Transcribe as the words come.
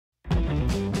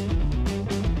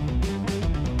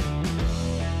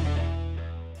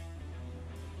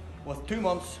With 2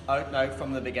 months out now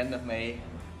from the beginning of May,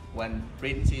 when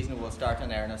breeding season will start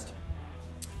in earnest,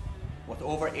 with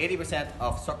over 80%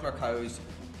 of suckler cows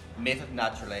mated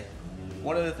naturally,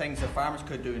 one of the things that farmers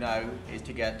could do now is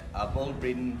to get a bull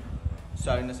breeding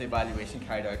soundness evaluation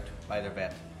carried out by their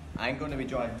vet. I'm going to be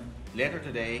joined later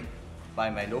today by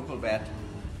my local vet,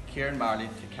 Ciaran Marley,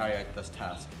 to carry out this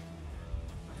task.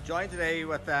 Joined today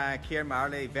with Ciaran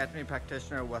Marley, veterinary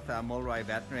practitioner with Mulroy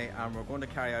Veterinary, and we're going to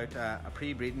carry out a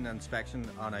pre-breeding inspection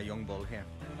on a young bull here.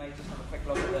 We might just have a quick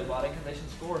look at the body condition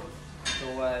score. So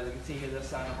we can see here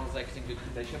this animal's actually in good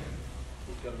condition.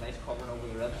 He's got a nice covering over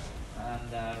the ribs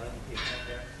and around the tail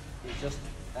there. He's just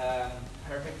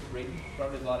perfect for breeding.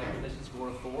 Probably body condition score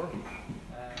of 4.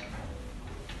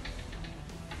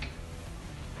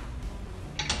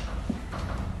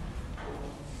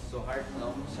 So heart and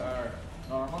lungs are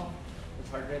normal. His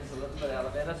heart rate's a little bit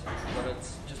elevated, but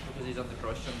it's just because he's under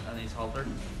crush and he's haltered.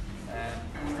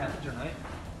 His temperature now.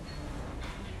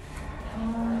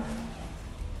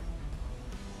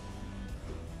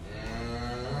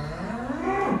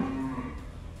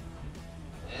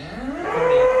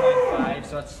 38.5,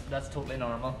 so that's totally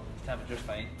normal. His temperature's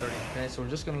fine. Okay, so we're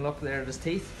just going to look there at his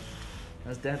teeth,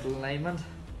 his dental alignment,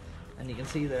 and you can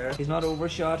see there he's not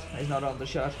overshot, he's not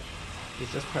undershot.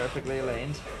 He's just perfectly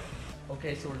aligned.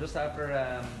 Okay, so we're just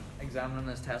after examining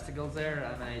his testicles there,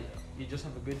 and you just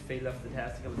have a good feel of the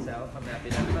testicle itself and the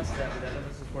epididymis. The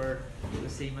epididymis is where the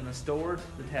semen is stored,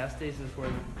 the testes is where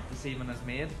the semen is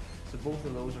made. So both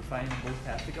of those are fine in both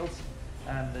testicles.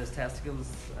 And his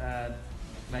testicles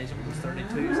measurement is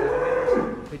 32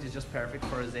 centimeters, which is just perfect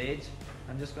for his age.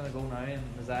 I'm just going to go now in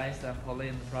his eyes, then pulley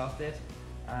in the prostate,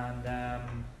 and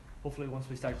hopefully once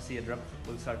we start to see a drip,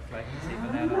 we'll start collecting the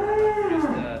semen then and produce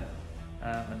the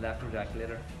left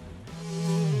ejaculator.